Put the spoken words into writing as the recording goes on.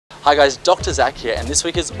Hi guys, Dr. Zach here, and this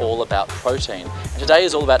week is all about protein. And today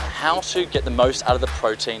is all about how to get the most out of the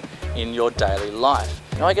protein in your daily life.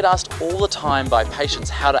 Now, I get asked all the time by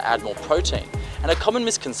patients how to add more protein. And a common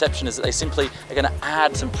misconception is that they simply are going to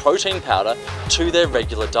add some protein powder to their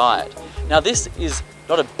regular diet. Now, this is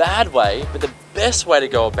not a bad way, but the best way to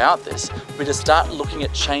go about this would be to start looking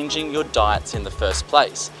at changing your diets in the first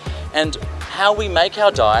place. And how we make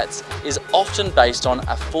our diets is often based on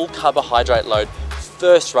a full carbohydrate load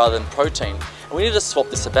first rather than protein. And we need to swap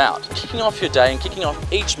this about. Kicking off your day and kicking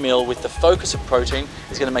off each meal with the focus of protein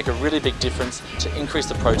is going to make a really big difference to increase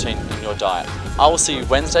the protein in your diet. I will see you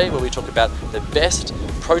Wednesday where we talk about the best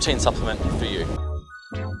protein supplement for you.